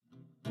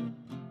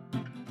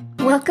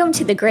Welcome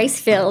to the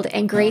Grace-Filled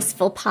and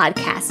Graceful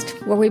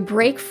podcast, where we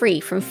break free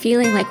from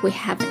feeling like we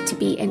have to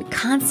be in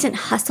constant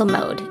hustle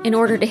mode in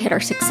order to hit our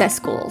success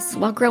goals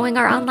while growing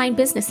our online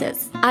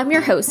businesses. I'm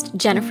your host,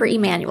 Jennifer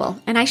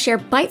Emanuel, and I share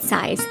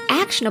bite-sized,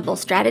 actionable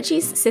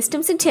strategies,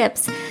 systems, and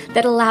tips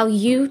that allow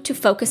you to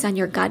focus on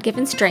your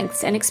God-given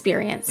strengths and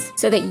experience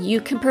so that you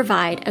can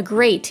provide a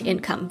great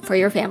income for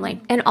your family,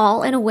 and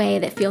all in a way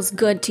that feels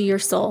good to your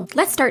soul.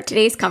 Let's start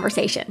today's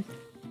conversation.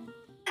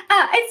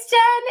 It's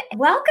Jen.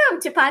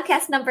 Welcome to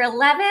podcast number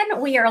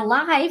 11. We are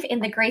live in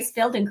the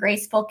Grace-Filled and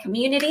Graceful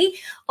community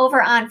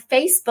over on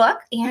Facebook.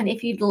 And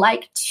if you'd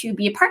like to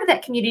be a part of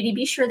that community,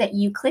 be sure that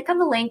you click on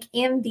the link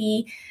in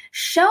the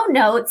show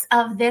notes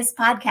of this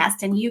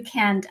podcast and you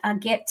can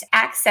get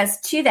access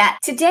to that.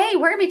 Today,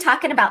 we're going to be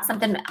talking about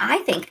something I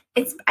think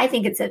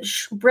it's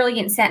a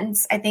brilliant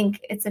sentence. I think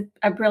it's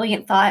a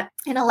brilliant thought.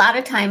 And a lot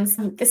of times,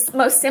 this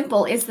most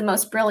simple is the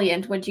most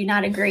brilliant. Would you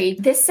not agree?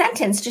 This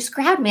sentence just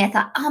grabbed me. I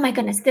thought, oh my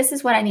goodness, this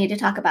is what I need to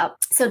talk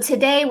about. So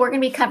today we're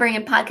going to be covering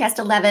in podcast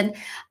 11,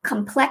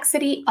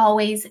 complexity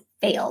always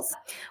fails.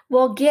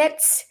 We'll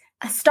get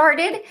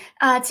started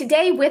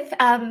today with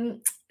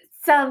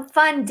some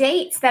fun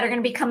dates that are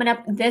going to be coming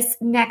up this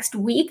next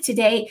week.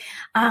 Today,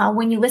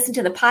 when you listen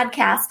to the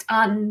podcast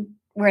on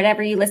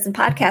wherever you listen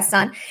podcasts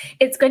on,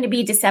 it's going to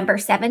be December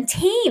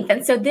 17th.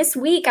 And so this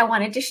week, I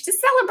wanted to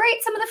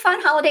celebrate some of the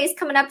fun holidays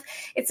coming up.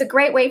 It's a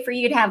great way for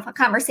you to have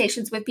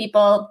conversations with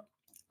people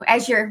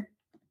as you're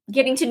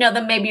getting to know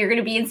them. Maybe you're going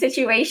to be in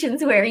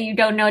situations where you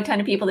don't know a ton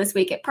of people this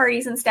week at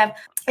parties and stuff.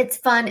 It's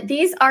fun.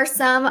 These are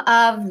some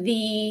of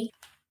the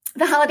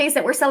holidays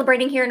that we're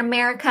celebrating here in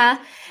America,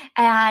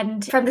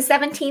 and from the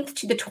 17th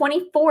to the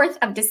 24th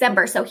of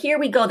December. So here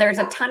we go. There's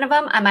a ton of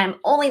them. I'm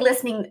only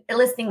listing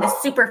the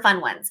super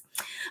fun ones.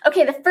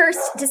 Okay, the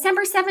first,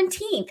 December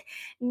 17th,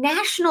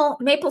 National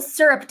Maple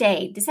Syrup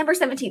Day. December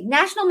 17th,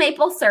 National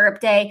Maple Syrup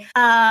Day.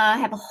 I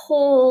have a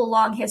whole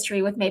long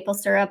history with maple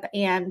syrup,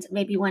 and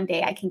maybe one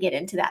day I can get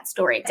into that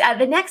story.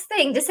 The next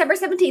thing, December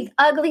 17th,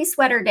 Ugly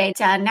Sweater Day.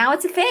 Now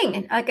it's a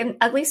thing, like an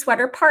ugly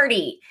sweater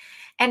party.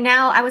 And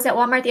now I was at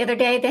Walmart the other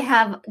day. They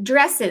have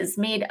dresses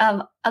made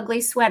of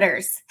ugly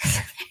sweaters.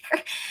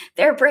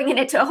 They're bringing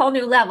it to a whole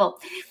new level.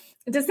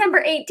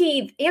 December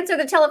 18th, Answer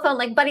the Telephone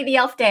Like Buddy the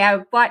Elf Day. I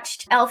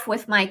watched Elf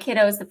with my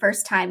kiddos the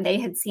first time. They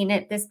had seen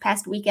it this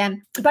past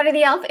weekend. Buddy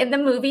the Elf in the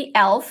movie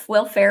Elf,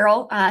 Will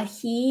Ferrell,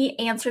 he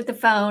answered the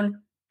phone.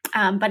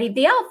 Buddy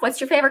the Elf,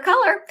 what's your favorite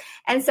color?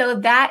 And so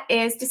that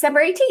is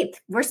December 18th.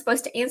 We're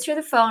supposed to answer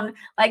the phone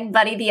like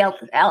Buddy the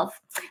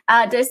Elf.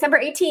 December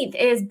 18th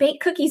is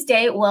Bake Cookies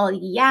Day. Well,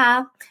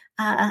 yeah,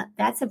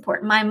 that's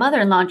important. My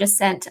mother-in-law just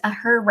sent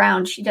her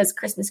round. She does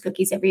Christmas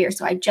cookies every year.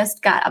 So I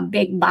just got a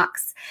big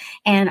box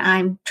and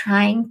I'm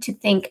trying to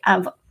think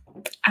of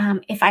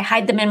if I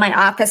hide them in my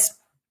office,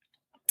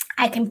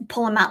 I can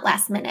pull them out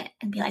last minute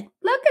and be like,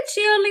 look at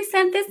you only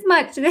sent this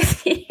much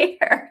this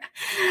year.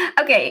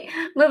 Okay,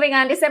 moving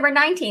on. December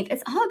 19th.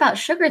 It's all about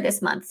sugar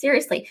this month.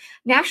 Seriously.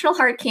 National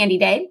Hard Candy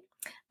Day.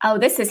 Oh,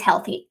 this is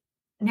healthy.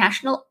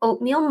 National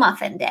Oatmeal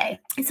Muffin Day.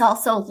 It's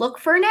also Look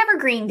for an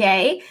Evergreen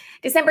Day.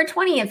 December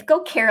 20th, Go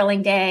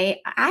Caroling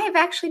Day. I have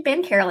actually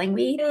been caroling.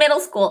 We in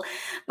middle school,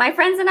 my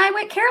friends and I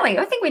went caroling.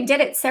 I think we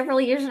did it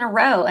several years in a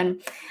row.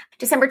 And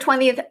December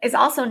 20th is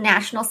also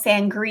National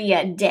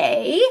Sangria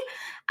Day.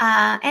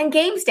 And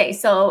Games Day.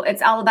 So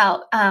it's all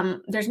about,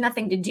 there's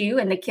nothing to do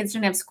and the kids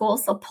don't have school.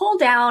 So pull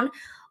down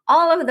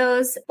all of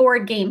those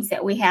board games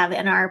that we have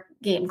in our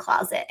game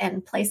closet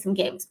and play some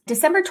games.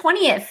 December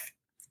 20th,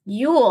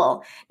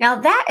 Yule. Now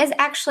that is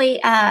actually,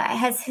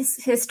 has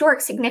historic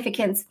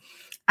significance.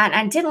 And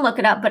I didn't look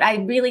it up, but I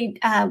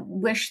really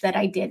wish that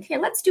I did. Here,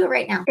 let's do it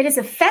right now. It is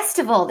a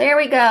festival. There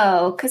we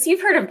go. Because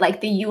you've heard of like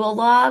the Yule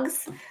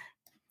logs.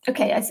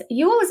 Okay,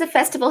 Yule is a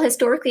festival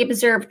historically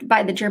observed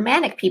by the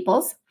Germanic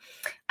peoples.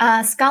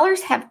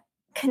 Scholars have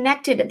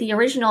connected the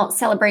original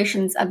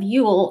celebrations of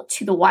Yule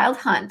to the wild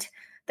hunt,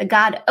 the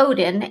god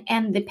Odin,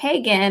 and the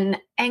pagan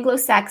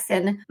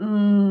Anglo-Saxon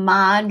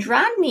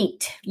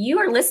Madranit. You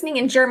are listening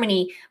in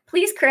Germany.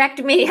 Please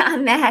correct me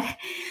on that.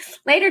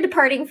 Later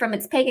departing from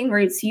its pagan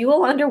roots,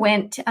 Yule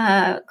underwent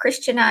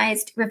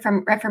Christianized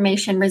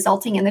reformation,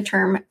 resulting in the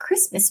term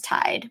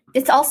Christmastide.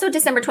 It's also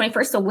December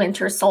 21st, the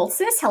winter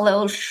solstice.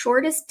 Hello,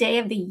 shortest day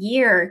of the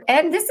year.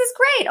 And this is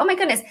great. Oh my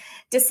goodness.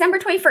 December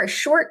 21st,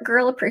 Short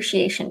Girl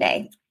Appreciation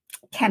Day.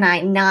 Can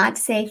I not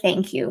say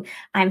thank you?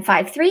 I'm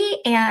 5'3"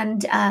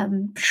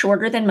 and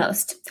shorter than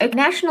most.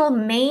 National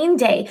Maine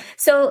Day.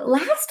 So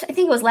I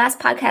think it was last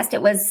podcast,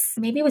 it was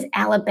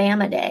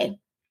Alabama Day.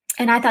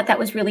 And I thought that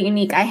was really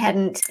unique. I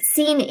hadn't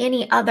seen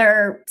any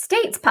other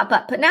states pop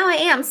up, but now I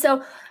am.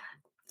 So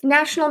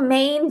National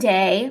Maine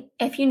Day,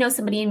 if you know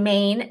somebody in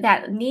Maine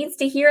that needs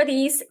to hear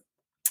these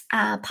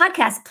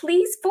podcasts,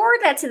 please forward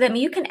that to them.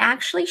 You can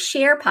actually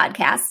share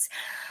podcasts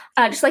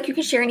just like you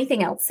can share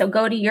anything else. So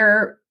go to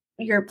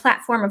your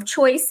platform of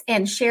choice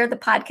and share the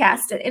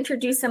podcast and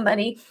introduce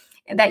somebody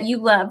that you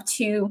love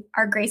to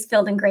our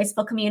Grace-Filled and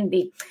Graceful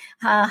community.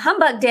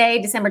 Humbug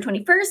Day, December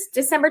 21st,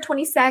 December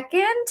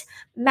 22nd,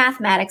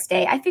 Mathematics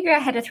Day. I figured I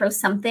had to throw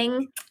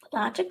something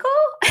logical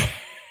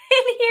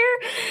in here.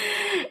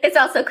 It's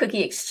also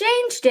Cookie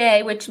Exchange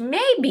Day, which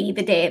may be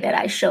the day that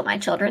I show my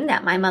children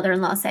that my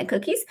mother-in-law said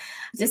cookies.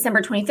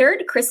 December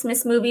 23rd,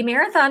 Christmas movie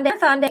marathon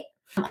day.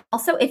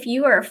 Also, if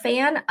you are a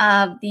fan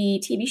of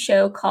the TV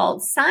show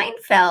called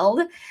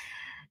Seinfeld,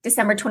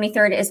 December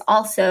 23rd is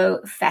also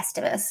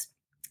Festivus.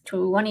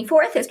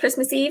 24th is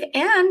Christmas Eve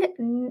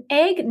and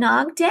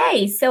Eggnog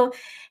Day. So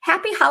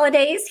happy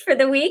holidays for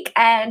the week.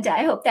 And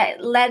I hope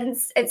that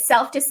lends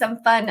itself to some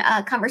fun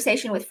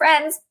conversation with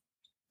friends,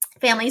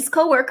 families,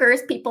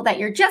 coworkers, people that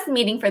you're just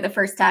meeting for the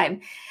first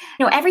time.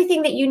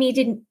 Everything that you need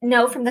to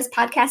know from this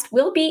podcast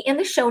will be in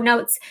the show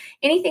notes.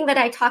 Anything that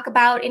I talk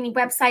about, any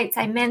websites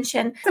I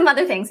mention, some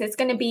other things. It's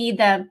going to be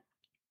the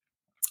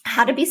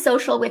how to be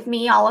social with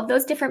me, all of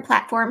those different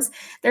platforms.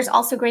 There's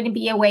also going to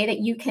be a way that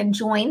you can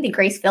join the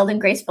Grace-Filled and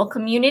Graceful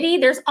community.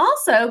 There's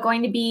also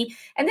going to be,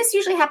 and this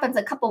usually happens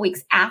a couple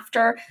weeks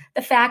after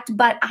the fact,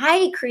 but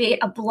I create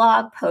a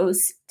blog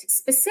post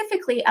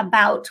specifically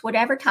about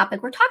whatever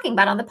topic we're talking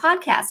about on the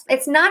podcast.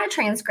 It's not a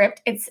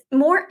transcript. It's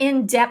more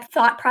in-depth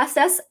thought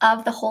process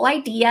of the whole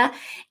idea,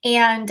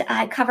 and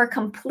I cover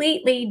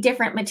completely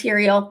different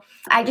material.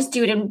 I just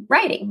do it in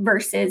writing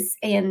versus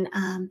in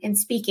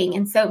speaking.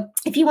 And so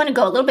if you want to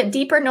go a little bit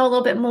deeper, know a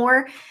little bit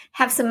more,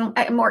 have some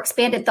more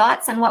expanded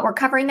thoughts on what we're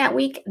covering that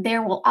week,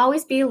 there will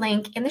always be a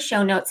link in the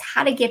show notes.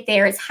 How to get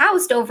there is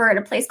housed over at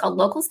a place called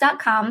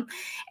locals.com,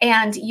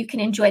 and you can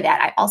enjoy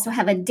that. I also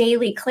have a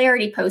daily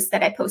clarity post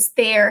that I post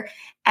there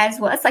as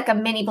well. It's like a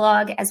mini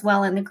blog as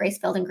well in the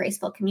Grace-Filled and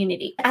Graceful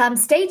community.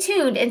 Stay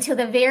tuned until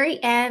the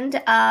very end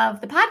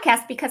of the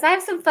podcast because I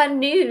have some fun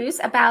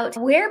news about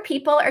where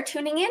people are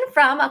tuning in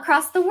from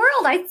across the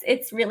world.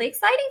 It's really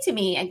exciting to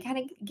me. I kind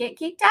of get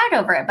geeked out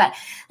over it. But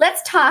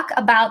let's talk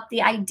about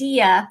the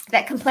idea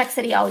that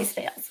complexity always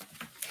fails.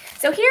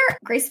 So here,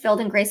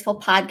 Grace-Filled and Graceful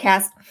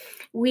podcast,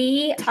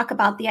 we talk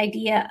about the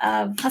idea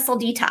of hustle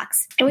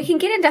detox. And we can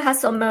get into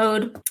hustle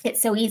mode.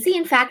 It's so easy.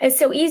 In fact, it's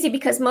so easy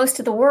because most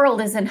of the world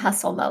is in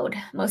hustle mode.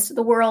 Most of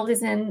the world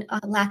is in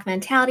lack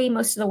mentality.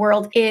 Most of the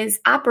world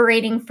is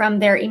operating from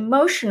their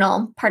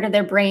emotional part of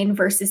their brain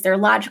versus their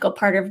logical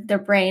part of their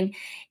brain.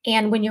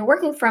 And when you're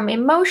working from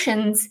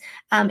emotions,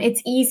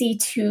 it's easy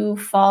to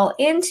fall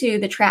into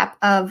the trap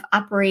of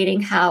operating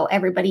how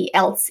everybody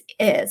else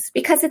is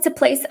because it's a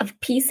place of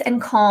peace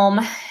and calm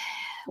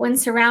when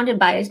surrounded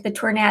by the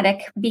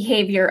tornadic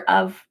behavior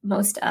of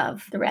most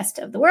of the rest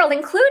of the world,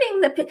 including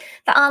the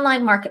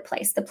online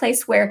marketplace, the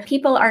place where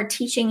people are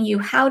teaching you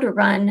how to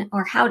run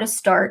or how to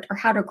start or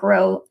how to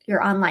grow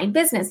your online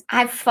business.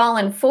 I've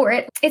fallen for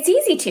it. It's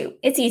easy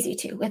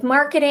to with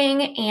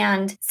marketing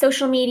and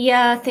social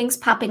media, things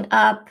popping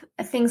up,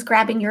 things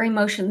grabbing your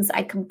emotions.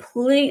 I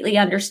completely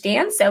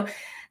understand. So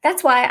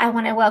that's why I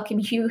want to welcome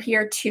you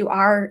here to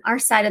our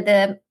side of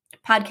the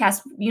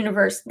podcast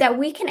universe, that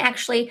we can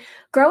actually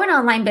grow an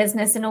online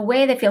business in a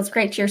way that feels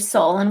great to your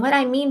soul. And what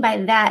I mean by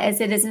that is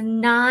it is a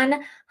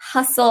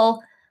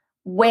non-hustle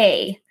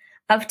way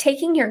of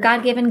taking your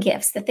God-given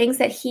gifts, the things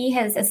that He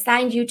has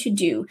assigned you to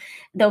do,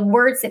 the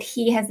words that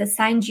He has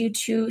assigned you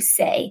to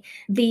say,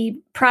 the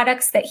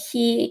products that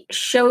He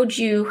showed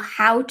you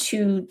how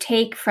to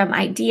take from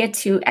idea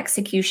to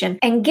execution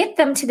and get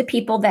them to the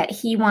people that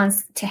He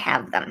wants to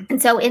have them.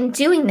 And so in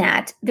doing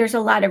that, there's a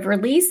lot of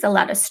release, a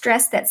lot of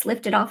stress that's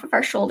lifted off of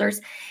our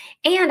shoulders.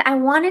 And I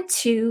wanted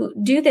to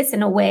do this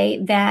in a way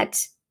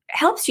that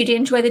helps you to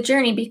enjoy the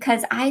journey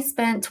because I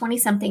spent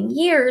 20-something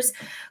years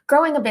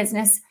growing a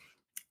business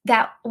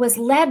that was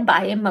led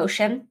by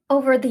emotion.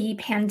 Over the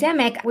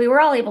pandemic, we were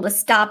all able to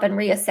stop and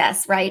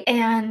reassess, right?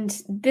 And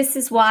this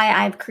is why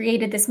I've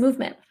created this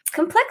movement.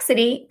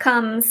 Complexity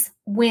comes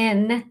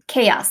when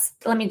chaos.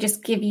 Let me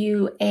just give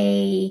you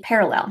a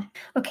parallel.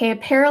 Okay, a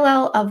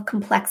parallel of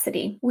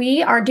complexity.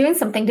 We are doing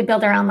something to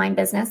build our online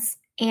business,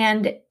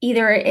 and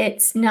either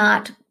it's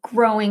not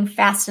growing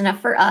fast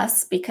enough for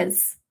us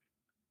because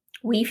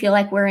we feel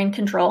like we're in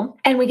control,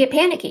 and we get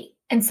panicky.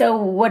 And so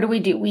what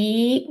do?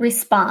 We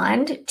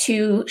respond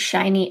to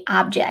shiny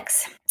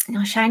objects.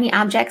 Now, shiny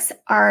objects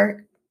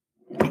are,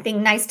 I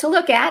think, nice to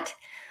look at,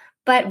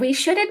 but we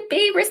shouldn't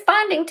be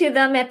responding to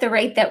them at the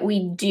rate that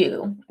we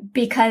do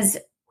because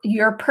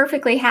you're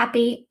perfectly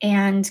happy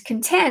and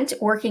content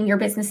working your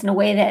business in a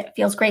way that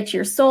feels great to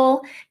your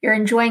soul. You're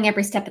enjoying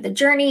every step of the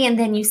journey. And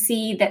then you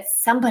see that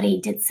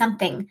somebody did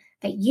something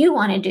that you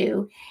want to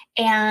do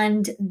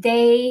and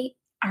they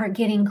are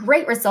getting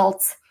great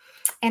results.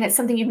 And it's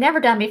something you've never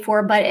done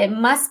before, but it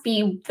must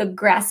be the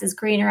grass is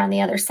greener on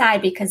the other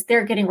side because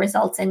they're getting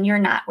results and you're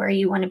not where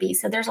you want to be.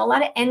 So there's a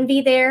lot of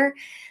envy there.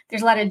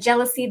 There's a lot of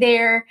jealousy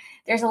there.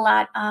 There's a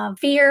lot of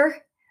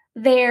fear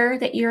there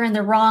that you're in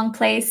the wrong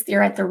place.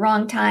 You're at the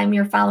wrong time.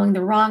 You're following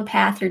the wrong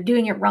path. You're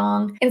doing it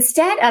wrong.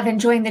 Instead of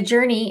enjoying the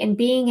journey and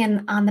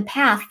being on the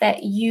path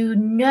that you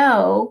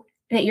know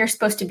that you're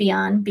supposed to be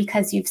on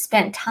because you've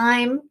spent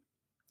time,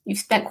 you've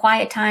spent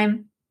quiet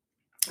time,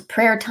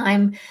 prayer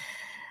time.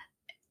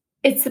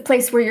 It's the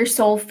place where your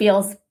soul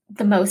feels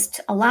the most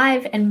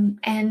alive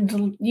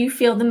and you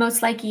feel the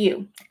most like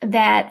you.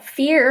 That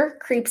fear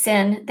creeps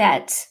in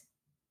that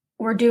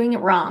we're doing it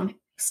wrong.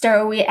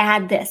 So we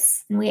add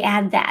this and we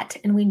add that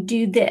and we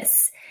do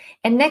this.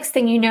 And next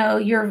thing you know,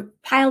 you're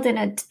piled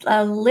in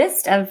a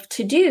list of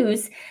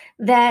to-dos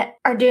that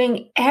are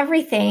doing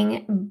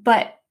everything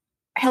but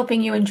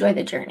helping you enjoy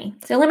the journey.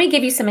 So let me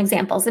give you some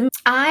examples.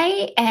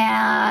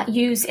 I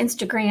use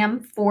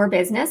Instagram for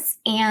business.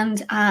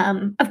 And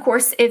of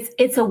course,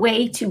 it's a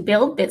way to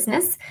build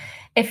business.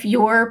 If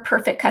your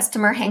perfect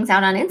customer hangs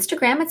out on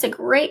Instagram, it's a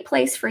great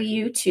place for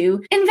you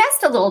to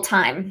invest a little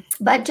time.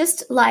 But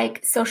just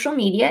like social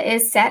media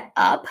is set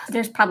up,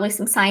 there's probably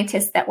some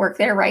scientists that work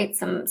there, right?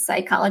 Some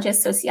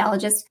psychologists,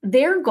 sociologists.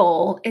 Their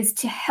goal is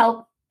to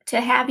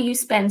have you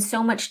spend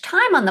so much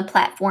time on the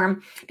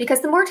platform,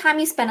 because the more time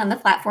you spend on the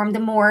platform, the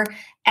more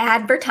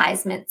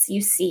advertisements you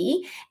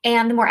see.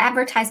 And the more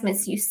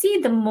advertisements you see,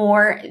 the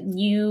more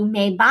you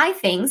may buy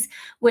things,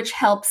 which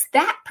helps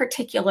that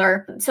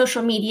particular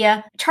social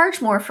media charge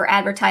more for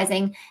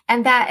advertising.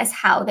 And that is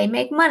how they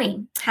make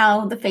money,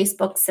 how the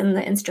Facebooks and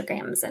the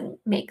Instagrams and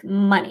make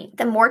money.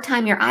 The more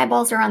time your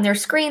eyeballs are on their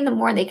screen, the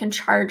more they can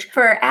charge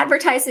for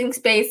advertising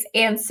space.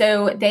 And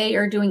so they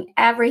are doing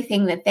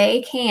everything that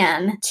they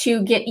can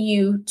to get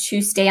you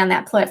to stay on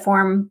that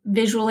platform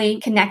visually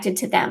connected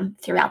to them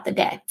throughout the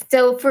day.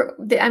 So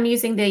I'm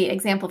using the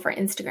example for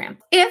Instagram.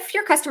 If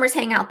your customers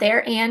hang out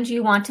there and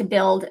you want to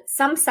build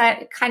some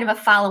kind of a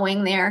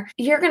following there,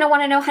 you're going to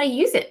want to know how to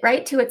use it,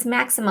 right, to its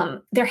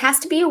maximum. There has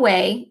to be a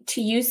way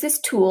to use this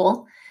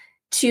tool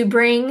to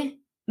bring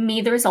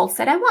me the results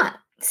that I want.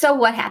 So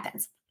what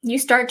happens? You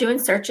start doing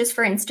searches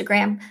for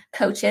Instagram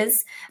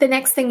coaches. The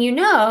next thing you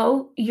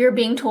know, you're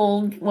being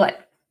told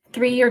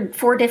 3 or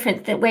 4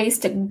 different ways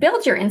to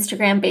build your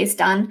Instagram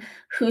based on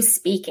who's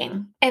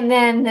speaking. And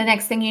then the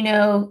next thing you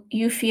know,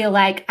 you feel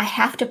like I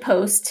have to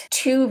post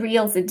 2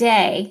 reels a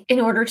day in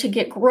order to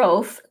get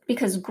growth,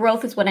 because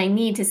growth is what I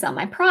need to sell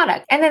my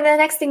product. And then the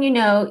next thing you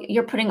know,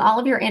 you're putting all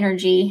of your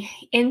energy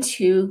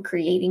into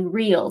creating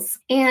reels.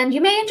 And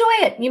you may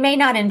enjoy it. You may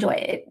not enjoy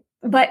it,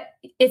 but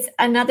it's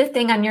another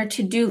thing on your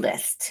to-do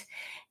list.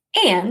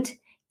 And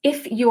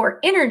if your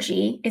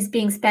energy is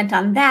being spent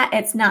on that,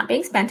 it's not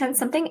being spent on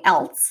something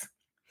else.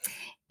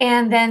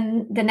 And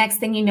then the next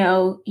thing you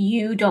know,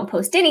 you don't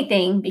post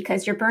anything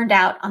because you're burned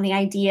out on the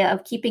idea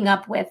of keeping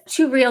up with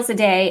 2 reels a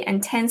day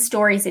and 10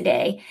 stories a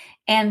day,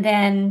 and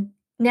then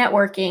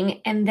networking,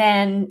 and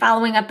then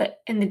following up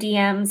in the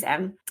DMs.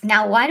 And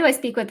now, why do I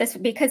speak with this?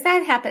 Because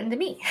that happened to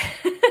me.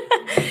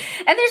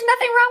 And there's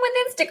nothing wrong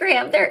with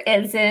Instagram.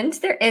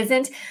 There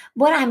isn't.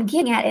 What I'm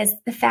getting at is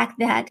the fact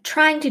that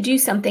trying to do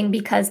something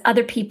because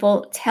other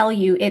people tell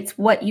you it's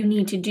what you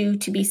need to do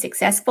to be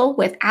successful,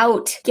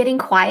 without getting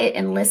quiet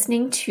and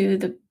listening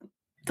to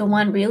the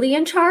one really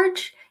in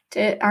charge,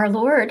 to our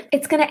Lord,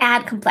 it's going to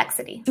add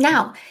complexity.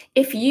 Now,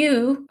 if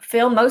you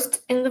feel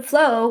most in the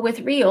flow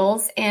with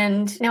reels,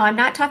 and now I'm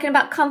not talking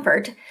about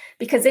comfort,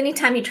 because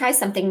anytime you try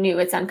something new,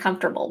 it's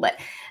uncomfortable, but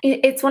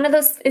it's one of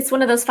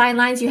those fine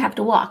lines you have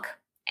to walk.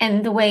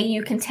 And the way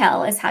you can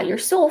tell is how your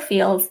soul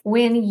feels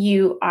when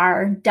you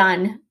are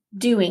done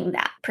doing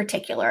that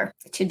particular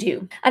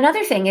to-do.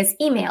 Another thing is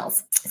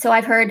emails. So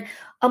I've heard,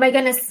 oh my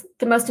goodness,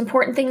 the most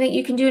important thing that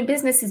you can do in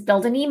business is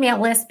build an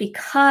email list,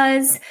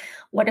 because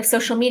what if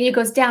social media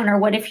goes down? Or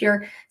what if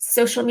your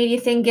social media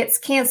thing gets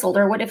canceled?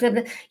 Or what if,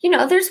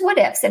 there's what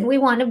ifs. And we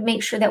want to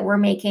make sure that we're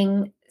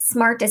making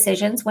smart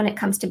decisions when it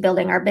comes to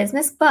building our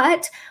business,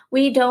 but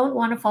we don't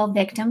want to fall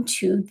victim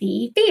to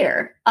the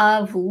fear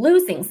of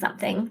losing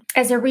something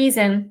as a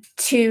reason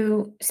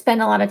to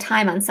spend a lot of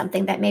time on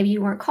something that maybe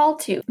you weren't called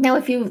to. Now,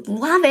 if you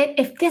love it,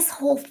 if this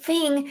whole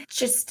thing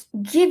just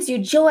gives you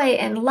joy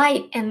and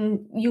light,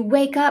 and you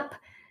wake up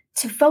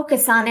to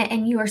focus on it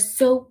and you are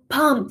so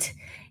pumped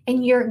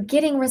and you're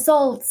getting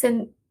results,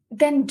 and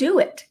then do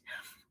it.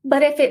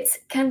 But if it's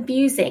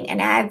confusing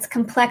and adds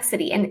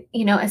complexity, and,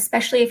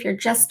 especially if you're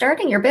just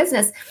starting your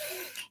business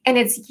and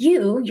it's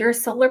you're a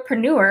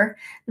solopreneur,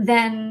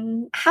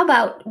 then how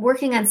about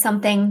working on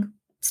something,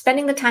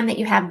 spending the time that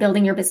you have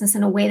building your business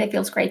in a way that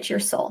feels great to your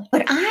soul?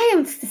 What I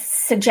am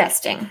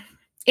suggesting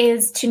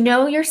is to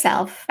know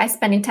yourself by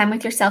spending time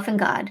with yourself and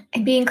God,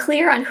 and being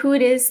clear on who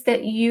it is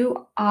that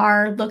you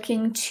are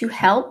looking to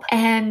help,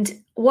 and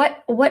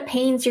what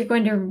pains you're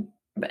going to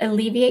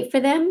alleviate for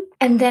them,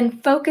 and then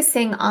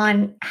focusing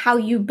on how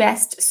you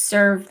best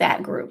serve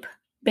that group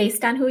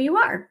based on who you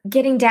are.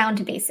 Getting down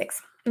to basics.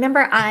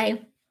 Remember,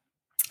 I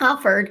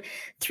offered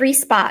 3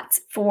 spots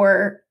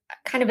for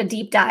kind of a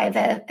deep dive,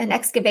 an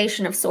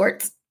excavation of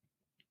sorts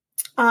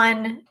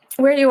on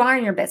where you are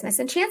in your business.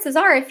 And chances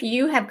are, if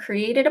you have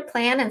created a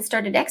plan and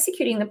started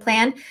executing the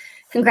plan,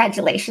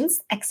 congratulations.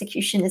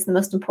 Execution is the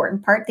most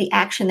important part, the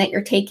action that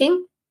you're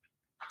taking,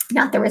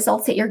 not the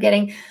results that you're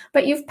getting.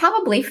 But you've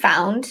probably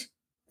found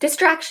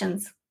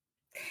distractions.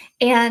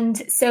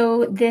 And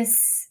so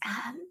this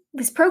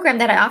program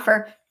that I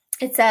offer,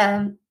 it's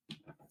a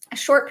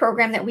short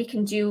program that we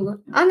can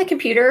do on the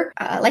computer,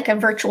 like a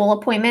virtual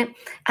appointment,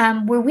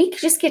 where we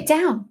just get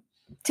down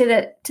to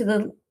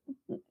the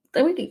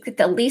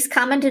least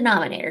common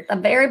denominator, the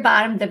very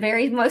bottom, the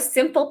very most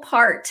simple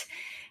part,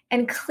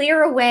 and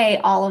clear away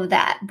all of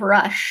that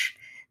brush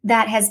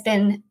that has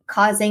been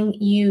causing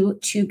you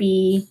to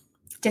be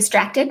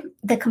distracted,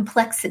 the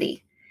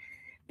complexity,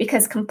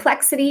 because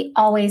complexity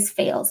always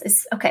fails.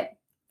 Okay,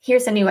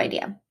 here's a new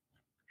idea.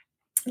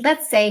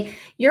 Let's say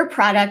your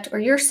product or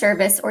your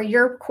service or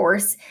your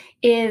course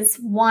is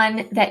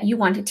one that you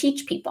want to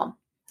teach people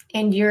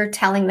and you're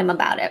telling them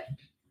about it.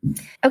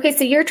 Okay,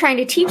 so you're trying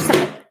to teach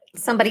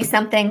somebody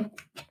something.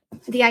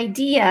 The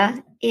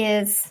idea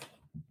is,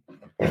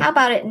 how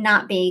about it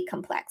not be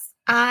complex?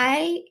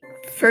 I,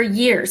 for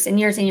years and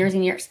years and years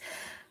and years,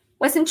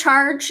 was in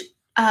charge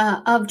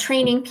of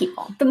training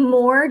people. The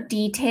more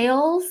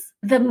details,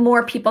 the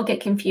more people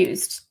get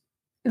confused.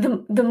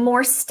 The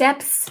more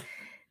steps,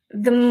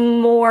 the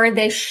more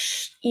they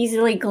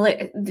easily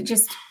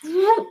just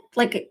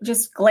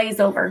glaze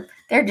over.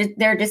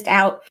 They're just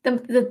out.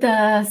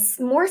 The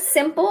more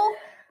simple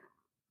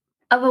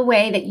of a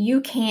way that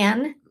you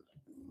can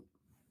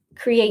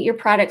create your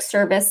product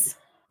service,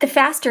 the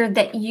faster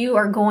that you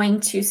are going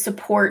to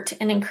support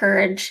and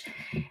encourage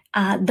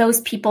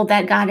those people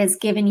that God has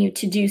given you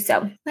to do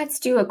so. Let's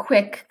do a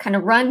quick kind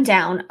of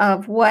rundown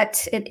of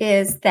what it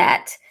is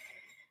that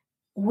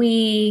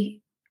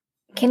we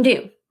can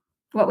do,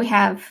 what we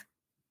have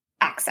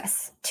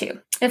access to.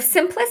 If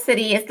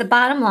simplicity is the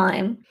bottom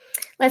line,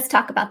 let's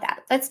talk about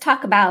that. Let's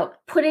talk about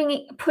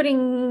putting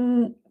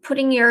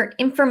your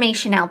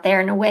information out there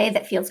in a way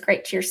that feels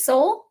great to your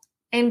soul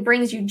and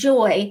brings you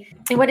joy.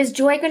 And what is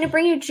joy going to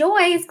bring you? Joy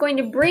is going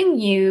to bring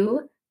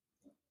you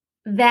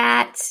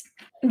that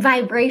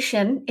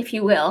vibration, if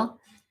you will,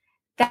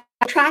 that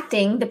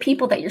attracting the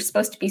people that you're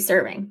supposed to be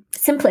serving.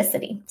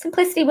 Simplicity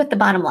with the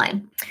bottom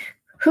line.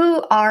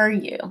 Who are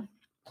you?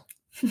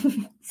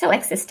 So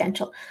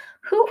existential.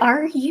 Who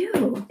are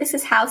you? This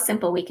is how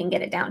simple we can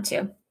get it down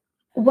to.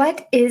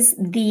 What is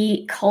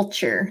the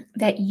culture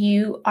that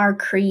you are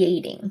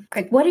creating?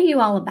 Like, what are you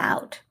all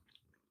about?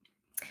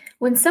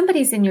 When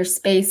somebody's in your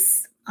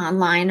space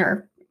online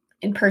or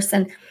in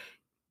person,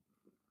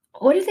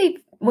 what do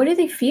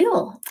they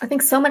feel? I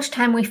think so much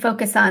time we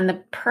focus on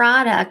the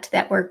product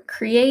that we're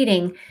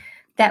creating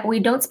that we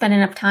don't spend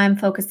enough time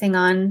focusing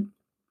on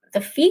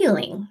the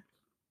feeling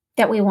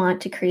that we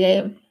want to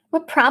create.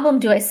 What problem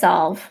do I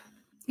solve?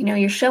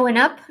 You're showing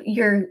up,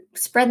 you're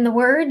spreading the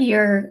word,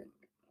 you're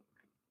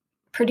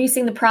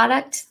producing the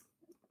product,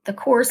 the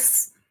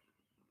course,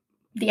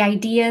 the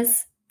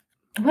ideas.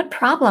 What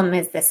problem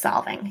is this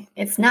solving?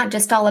 It's not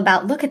just all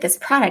about, look at this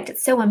product,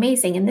 it's so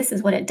amazing, and this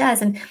is what it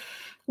does. And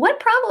what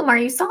problem are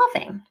you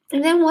solving?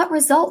 And then what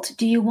result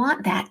do you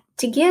want that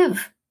to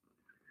give?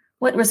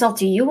 What result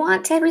do you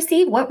want to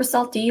receive? What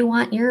result do you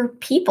want your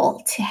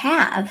people to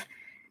have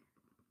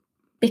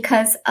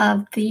because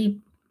of the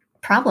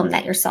problem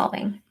that you're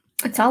solving?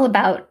 It's all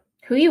about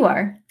who you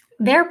are,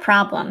 their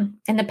problem,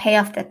 and the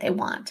payoff that they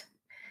want.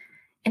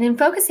 And in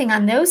focusing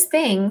on those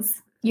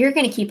things, you're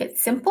going to keep it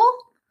simple,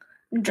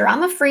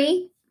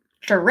 drama-free,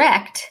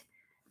 direct,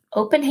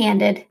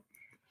 open-handed,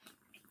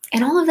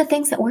 and all of the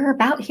things that we're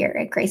about here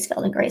at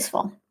Grace-Filled and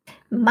Graceful.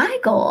 My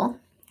goal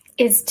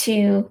is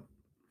to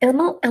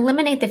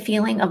eliminate the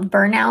feeling of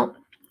burnout,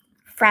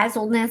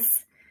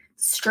 frazzledness,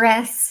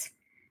 stress,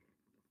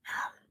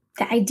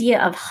 the idea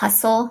of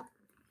hustle,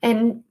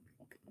 and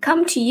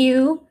come to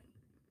you,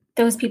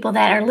 those people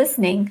that are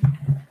listening,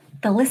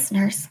 the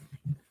listeners,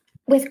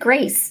 with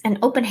grace and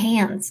open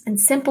hands and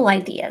simple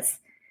ideas,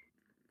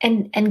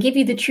 and give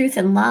you the truth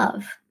and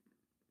love,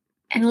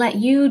 and let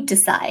you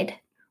decide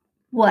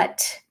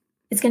what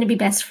is going to be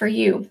best for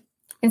you,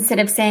 instead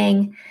of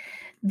saying,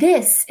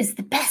 this is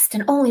the best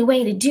and only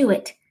way to do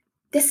it.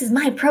 This is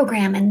my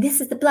program, and this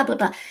is the blah, blah,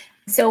 blah.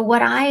 So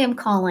what I am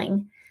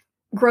calling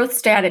growth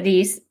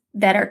strategies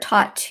that are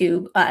taught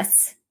to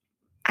us,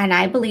 and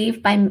I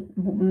believe by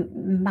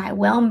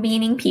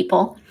well-meaning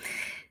people,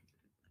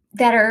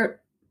 that are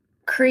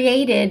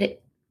created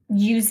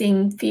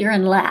using fear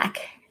and lack.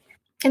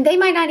 And they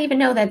might not even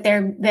know that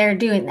they're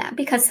doing that,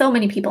 because so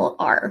many people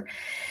are.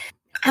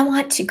 I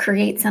want to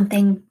create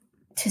something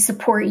to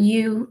support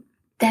you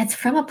that's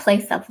from a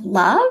place of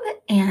love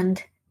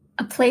and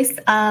a place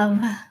of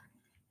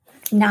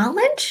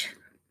knowledge.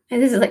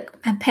 And this is like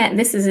a pen.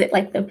 This is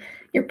like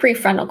your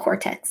prefrontal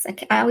cortex.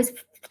 I always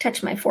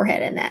touch my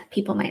forehead, and that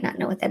people might not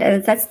know what that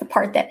is. That's the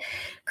part that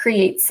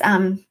creates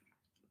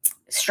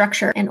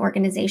structure and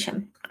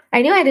organization.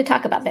 I knew I had to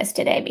talk about this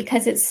today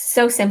because it's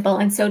so simple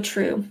and so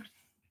true.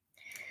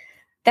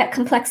 That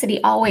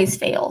complexity always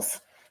fails.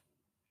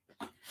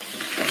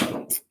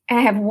 And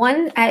I'm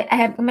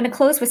going to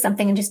close with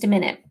something in just a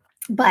minute,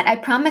 but I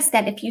promise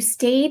that if you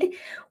stayed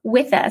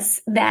with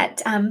us,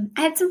 that I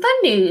had some fun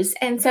news.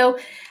 And so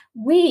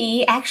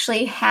we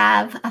actually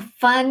have a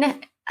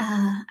fun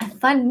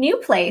new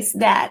place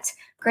that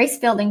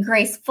Grace-Filled and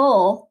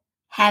Graceful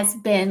has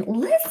been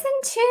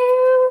listened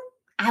to.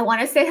 I want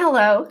to say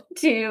hello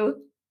to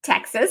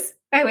Texas.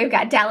 Right, we've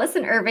got Dallas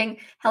and Irving.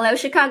 Hello,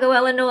 Chicago,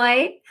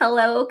 Illinois.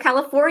 Hello,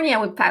 California.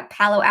 We've got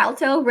Palo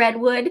Alto,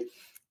 Redwood,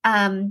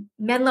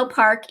 Menlo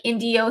Park,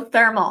 Indio,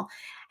 Thermal.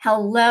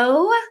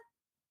 Hello,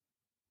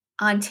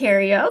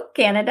 Ontario,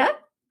 Canada.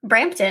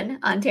 Brampton,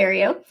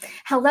 Ontario.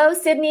 Hello,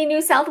 Sydney,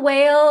 New South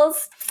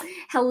Wales.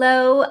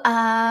 Hello,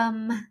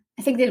 I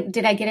think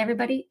did I get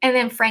everybody? And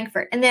then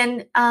Frankfurt, and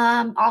then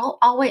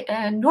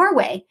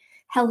Norway.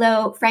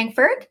 Hello,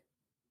 Frankfurt,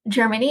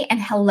 Germany,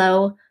 and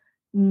hello,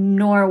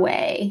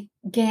 Norway.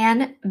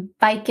 Gan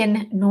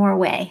Viken,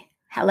 Norway.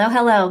 Hello,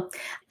 hello.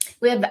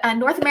 We have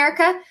North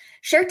America,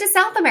 share it to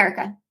South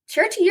America,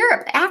 share it to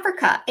Europe,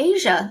 Africa,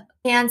 Asia.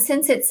 And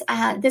since it's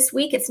this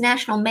week, it's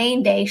National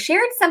Maine Day,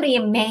 share it to somebody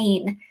in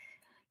Maine.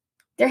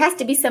 There has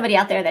to be somebody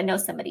out there that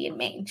knows somebody in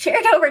Maine. Share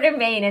it over to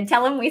Maine and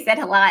tell them we said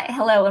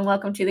hello and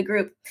welcome to the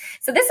group.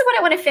 So this is what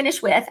I want to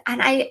finish with.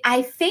 And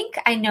I think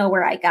I know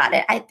where I got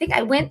it. I think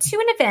I went to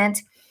an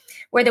event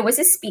where there was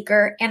a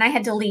speaker and I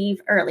had to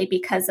leave early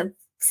because of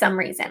some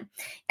reason.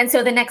 And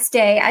so the next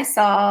day I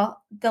saw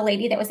the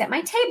lady that was at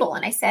my table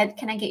and I said,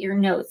 can I get your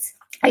notes?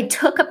 I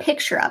took a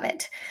picture of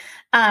it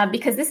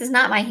because this is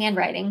not my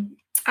handwriting.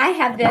 I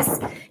have this,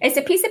 it's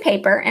a piece of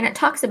paper and it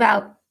talks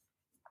about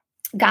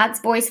God's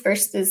voice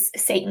versus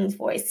Satan's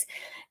voice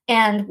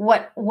and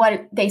what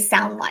they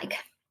sound like.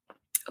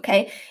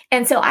 Okay.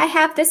 And so I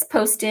have this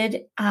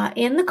posted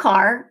in the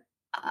car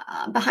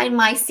behind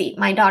my seat.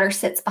 My daughter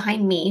sits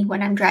behind me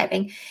when I'm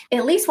driving.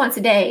 At least once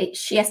a day,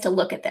 she has to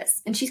look at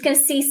this and she's going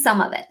to see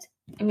some of it.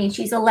 I mean,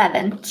 she's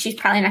 11. She's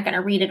probably not going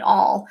to read it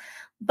all,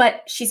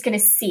 but she's going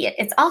to see it.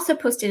 It's also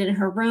posted in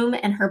her room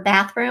and her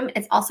bathroom.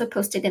 It's also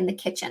posted in the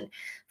kitchen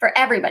for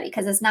everybody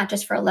because it's not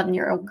just for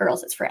 11-year-old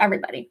girls. It's for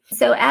everybody.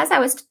 So as I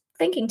was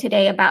thinking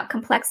today about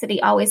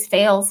complexity always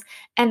fails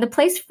and the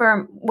place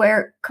from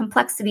where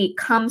complexity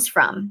comes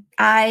from,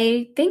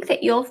 I think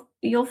that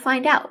you'll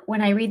find out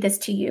when I read this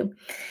to you.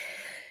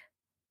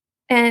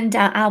 And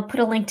I'll put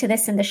a link to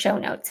this in the show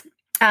notes.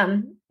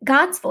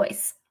 God's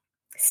voice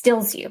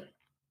stills you.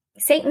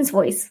 Satan's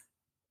voice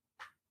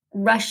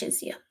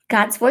rushes you.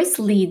 God's voice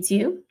leads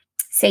you.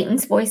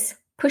 Satan's voice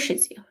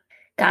pushes you.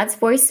 God's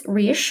voice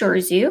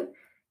reassures you.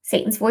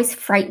 Satan's voice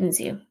frightens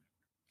you.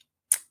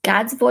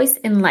 God's voice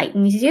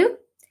enlightens you.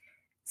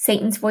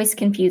 Satan's voice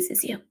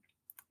confuses you.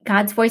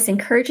 God's voice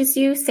encourages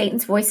you.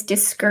 Satan's voice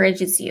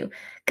discourages you.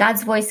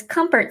 God's voice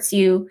comforts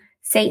you.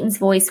 Satan's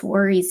voice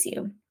worries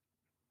you.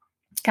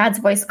 God's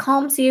voice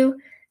calms you.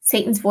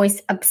 Satan's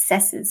voice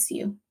obsesses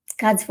you.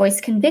 God's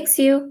voice convicts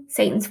you.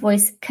 Satan's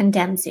voice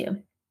condemns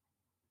you.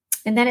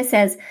 And then it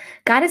says,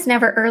 God is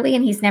never early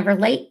and he's never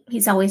late.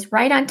 He's always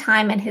right on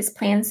time and his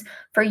plans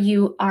for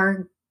you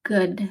are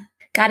good.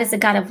 God is a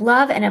God of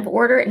love and of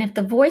order. And if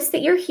the voice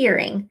that you're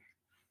hearing,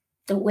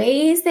 the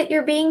ways that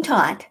you're being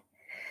taught,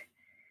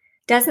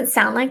 doesn't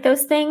sound like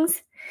those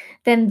things,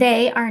 then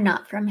they are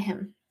not from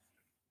him.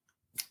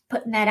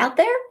 Putting that out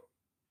there.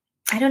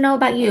 I don't know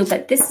about you,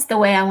 but this is the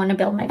way I want to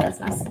build my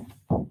business.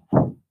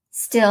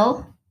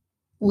 Still,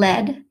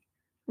 led,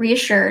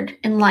 reassured,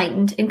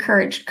 enlightened,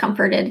 encouraged,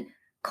 comforted,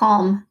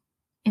 calm,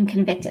 and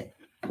convicted.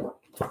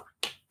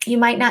 You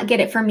might not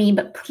get it from me,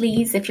 but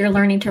please, if you're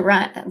learning to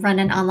run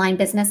an online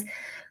business,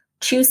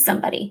 choose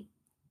somebody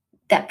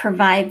that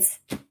provides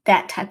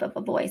that type of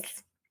a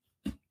voice.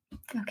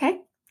 Okay?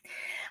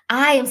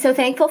 I am so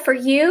thankful for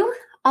you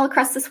all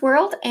across this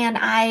world, and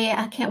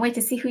I can't wait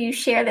to see who you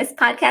share this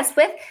podcast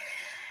with.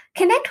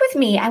 Connect with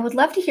me. I would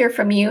love to hear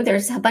from you.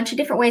 There's a bunch of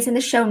different ways in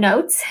the show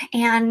notes,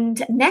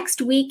 and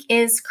next week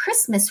is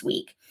Christmas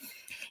week.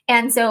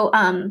 And so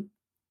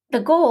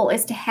the goal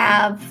is to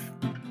have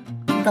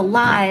the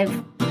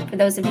live, for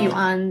those of you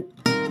on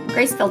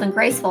Gracefilled and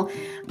Graceful,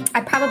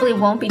 I probably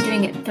won't be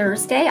doing it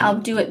Thursday. I'll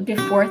do it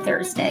before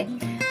Thursday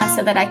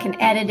so that I can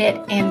edit it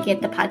and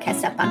get the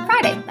podcast up on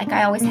Friday, like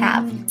I always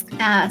have.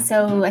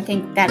 So I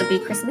think that'll be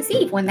Christmas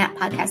Eve when that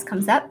podcast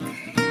comes up.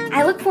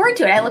 I look forward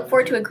to it. I look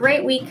forward to a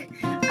great week.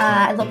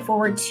 I look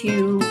forward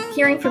to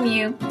hearing from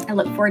you. I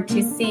look forward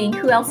to seeing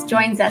who else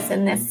joins us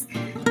in this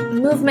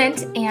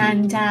movement.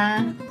 And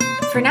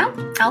for now,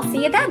 I'll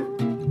see you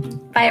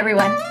then. Bye,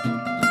 everyone.